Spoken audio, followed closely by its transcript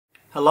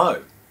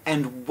Hello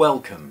and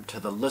welcome to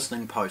the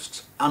Listening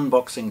Post's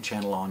unboxing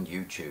channel on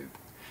YouTube.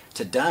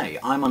 Today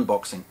I'm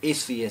unboxing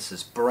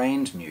SVS's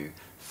brand new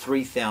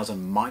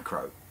 3000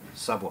 micro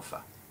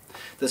subwoofer.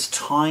 This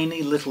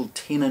tiny little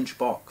 10-inch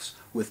box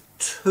with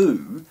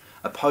two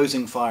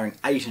opposing firing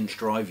 8-inch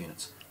drive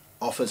units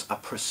offers a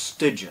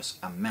prestigious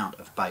amount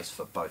of bass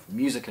for both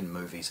music and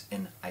movies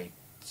in a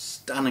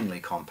stunningly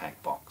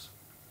compact box.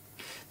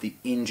 The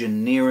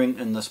engineering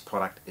in this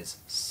product is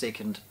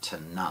second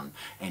to none,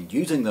 and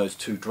using those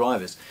two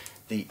drivers,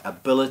 the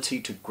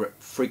ability to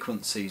grip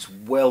frequencies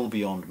well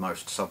beyond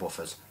most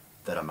subwoofers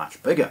that are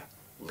much bigger,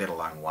 let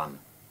alone one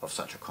of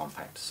such a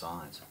compact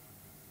size.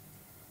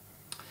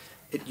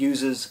 It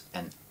uses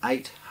an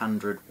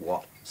 800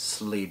 watt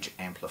sledge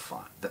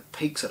amplifier that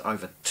peaks at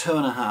over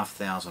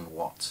 2,500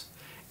 watts,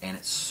 and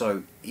it's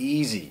so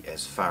easy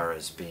as far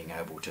as being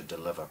able to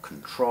deliver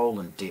control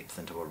and depth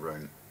into a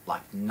room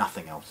like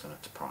nothing else in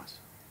its price.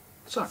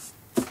 So,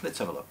 let's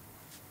have a look.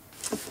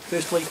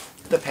 Firstly,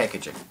 the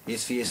packaging.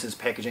 SVS's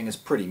packaging is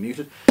pretty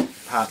muted.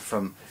 Apart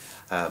from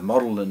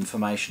model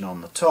information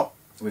on the top,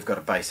 we've got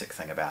a basic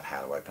thing about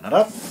how to open it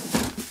up.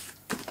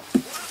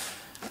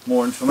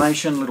 More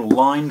information, little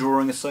line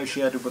drawing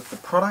associated with the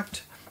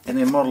product, and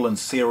then model and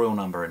serial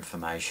number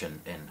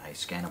information in a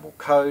scannable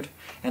code,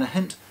 and a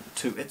hint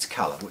to its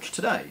colour, which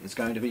today is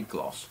going to be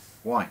gloss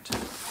white.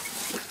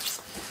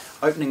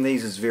 Opening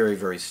these is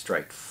very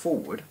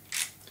straightforward.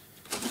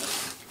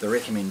 The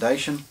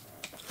recommendation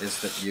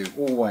is that you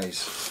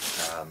always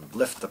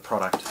lift the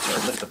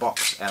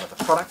box out of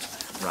the product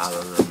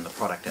rather than the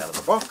product out of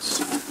the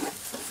box.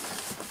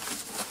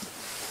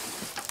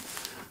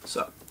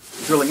 So,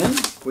 drilling in,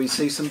 we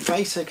see some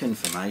basic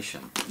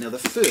information. Now the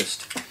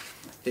first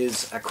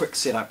is a quick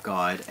setup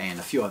guide and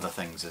a few other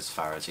things as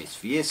far as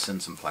SVS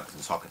and some plugs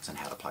and sockets and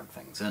how to plug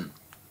things in.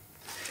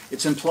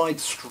 It's implied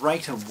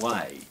straight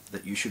away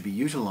that you should be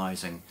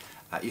utilising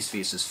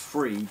SVS's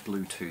free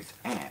Bluetooth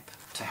app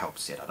to help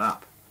set it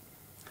up.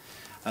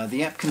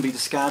 The app can be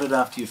discarded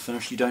after you've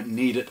finished. You don't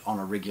need it on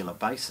a regular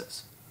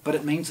basis, but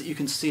it means that you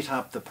can set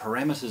up the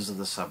parameters of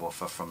the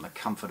subwoofer from the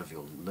comfort of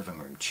your living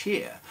room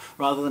chair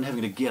rather than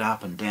having to get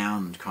up and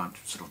down and kind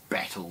of sort of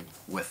battle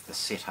with the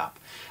setup,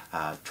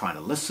 trying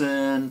to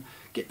listen,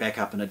 get back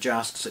up and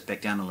adjust, sit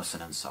back down and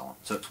listen, and so on.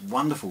 So it's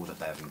wonderful that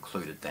they've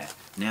included that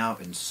now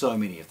in so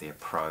many of their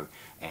Pro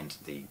and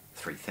the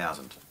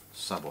 3000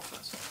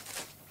 subwoofers.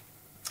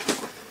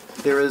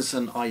 There is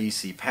an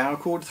IEC power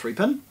cord,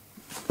 3-pin.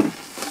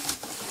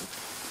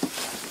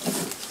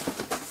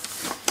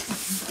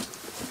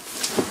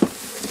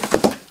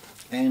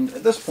 And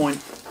at this point,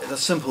 the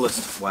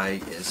simplest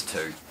way is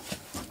to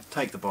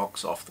take the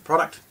box off the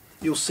product.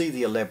 You'll see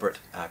the elaborate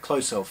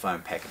closed-cell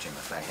foam packaging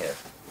that they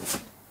have.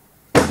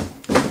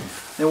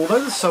 Now,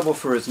 although the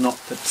subwoofer is not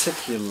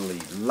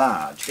particularly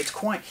large, it's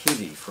quite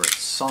heavy for its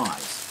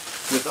size.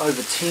 With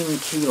over 10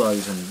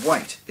 kilos in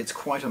weight, it's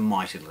quite a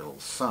mighty little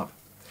sub.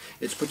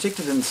 It's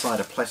protected inside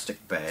a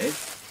plastic bag,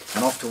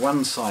 and off to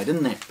one side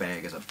in that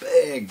bag is a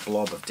big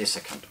blob of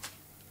desiccant.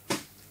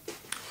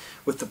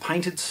 With the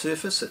painted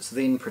surface, it's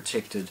then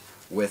protected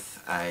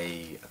with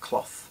a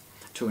cloth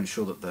to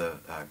ensure that the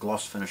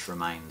gloss finish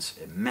remains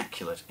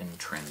immaculate in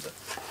transit.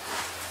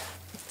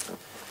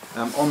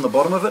 On the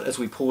bottom of it, as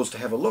we pause to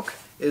have a look,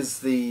 is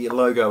the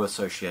logo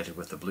associated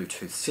with the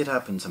Bluetooth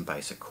setup and some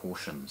basic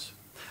cautions.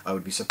 I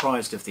would be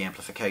surprised if the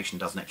amplification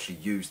doesn't actually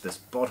use this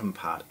bottom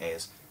part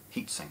as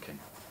heat sinking.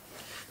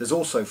 There's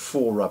also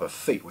 4 rubber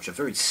feet, which are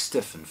very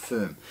stiff and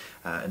firm,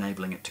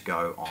 enabling it to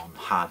go on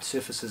hard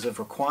surfaces if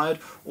required,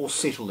 or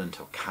settle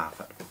into a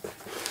carpet.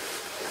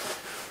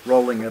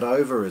 Rolling it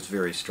over is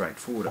very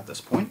straightforward at this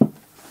point.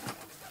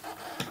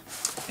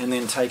 And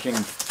then taking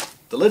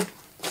the lid,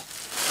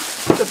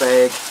 the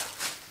bag,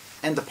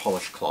 and the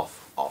polished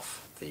cloth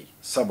off the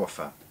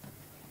subwoofer.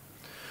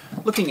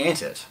 Looking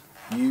at it,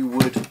 you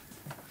would,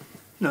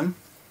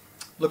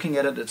 looking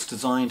at it, it's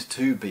designed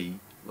to be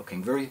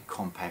looking very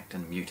compact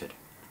and muted,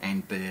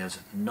 and bears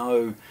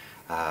no,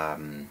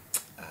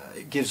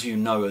 it gives you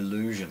no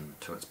illusion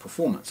to its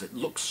performance. It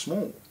looks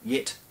small,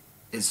 yet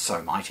is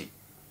so mighty.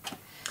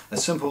 A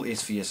simple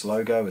SVS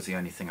logo is the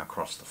only thing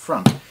across the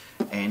front,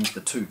 and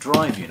the 2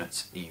 drive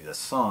units either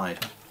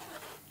side.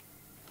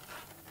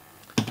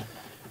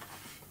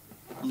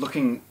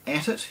 Looking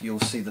at it, you'll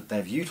see that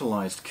they've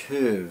utilised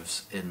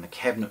curves in the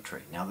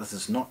cabinetry. Now this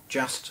is not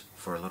just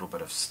for a little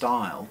bit of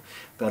style,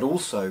 but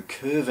also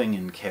curving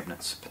in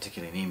cabinets,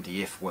 particularly in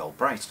MDF well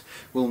braced,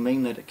 will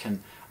mean that it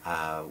can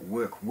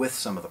work with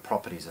some of the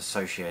properties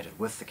associated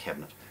with the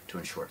cabinet to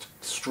ensure it's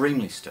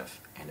extremely stiff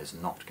and is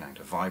not going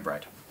to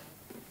vibrate.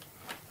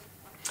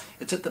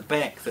 It's at the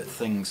back that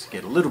things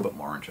get a little bit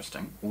more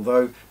interesting,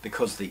 although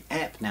because the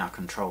app now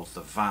controls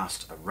the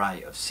vast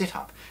array of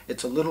setup,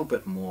 it's a little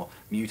bit more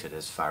muted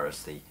as far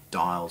as the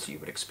dials you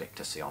would expect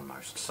to see on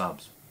most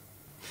subs.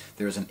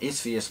 There is an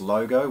SVS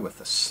logo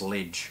with a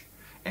sledge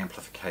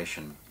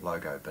amplification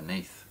logo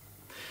beneath.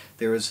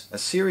 There is a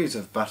series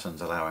of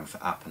buttons allowing for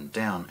up and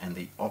down and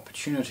the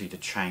opportunity to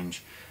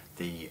change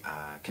the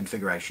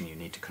configuration you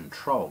need to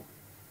control.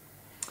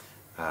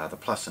 the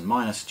plus and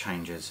minus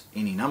changes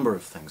any number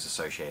of things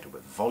associated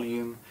with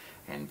volume,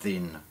 and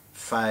then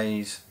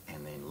phase,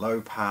 and then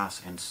low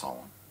pass, and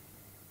so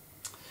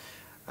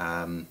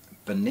on.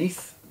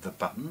 Beneath the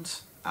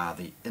buttons are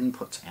the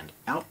inputs and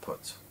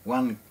outputs,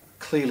 one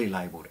clearly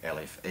labelled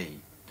LFE,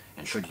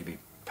 and should you be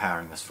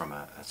powering this from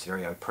a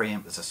stereo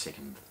preamp, there's a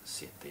second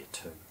set there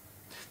too.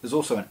 There's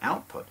also an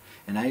output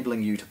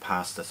enabling you to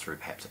pass this through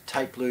perhaps a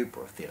tape loop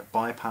or a theatre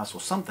bypass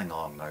or something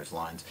along those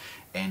lines,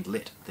 and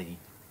let the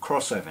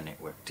crossover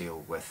network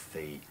deal with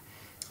the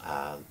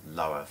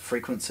lower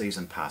frequencies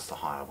and pass the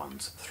higher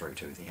ones through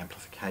to the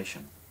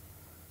amplification.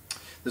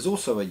 There's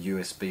also a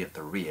USB at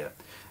the rear.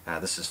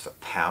 This is for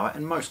power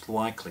and most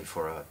likely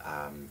for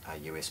a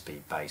USB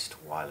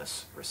based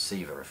wireless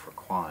receiver if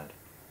required.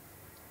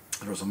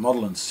 There is a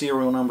model and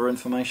serial number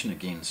information,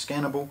 again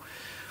scannable.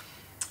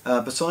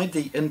 Beside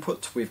the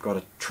inputs we've got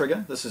a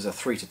trigger. This is a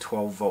 3 to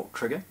 12 volt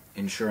trigger,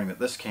 ensuring that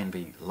this can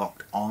be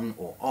locked on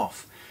or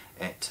off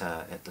at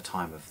the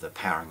time of the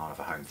powering on of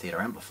a home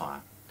theatre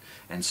amplifier,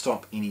 and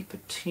stop any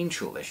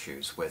potential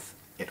issues with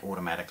it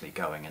automatically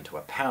going into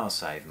a power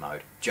save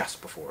mode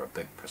just before a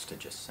big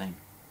prestigious scene.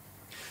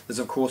 There's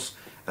of course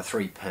a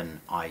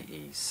 3-pin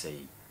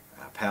IEC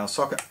power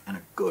socket and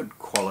a good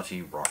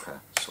quality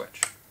rocker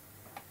switch.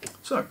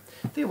 So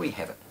there we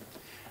have it.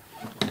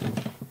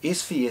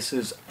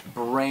 SVS's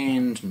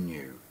brand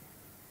new,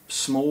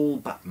 small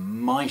but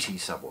mighty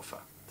subwoofer,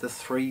 the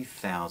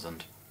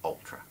 3000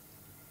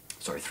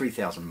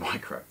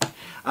 Micro,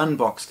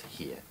 unboxed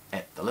here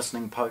at the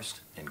Listening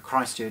Post in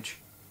Christchurch,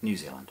 New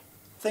Zealand.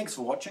 Thanks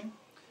for watching.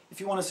 If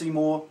you want to see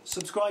more,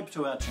 subscribe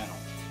to our channel.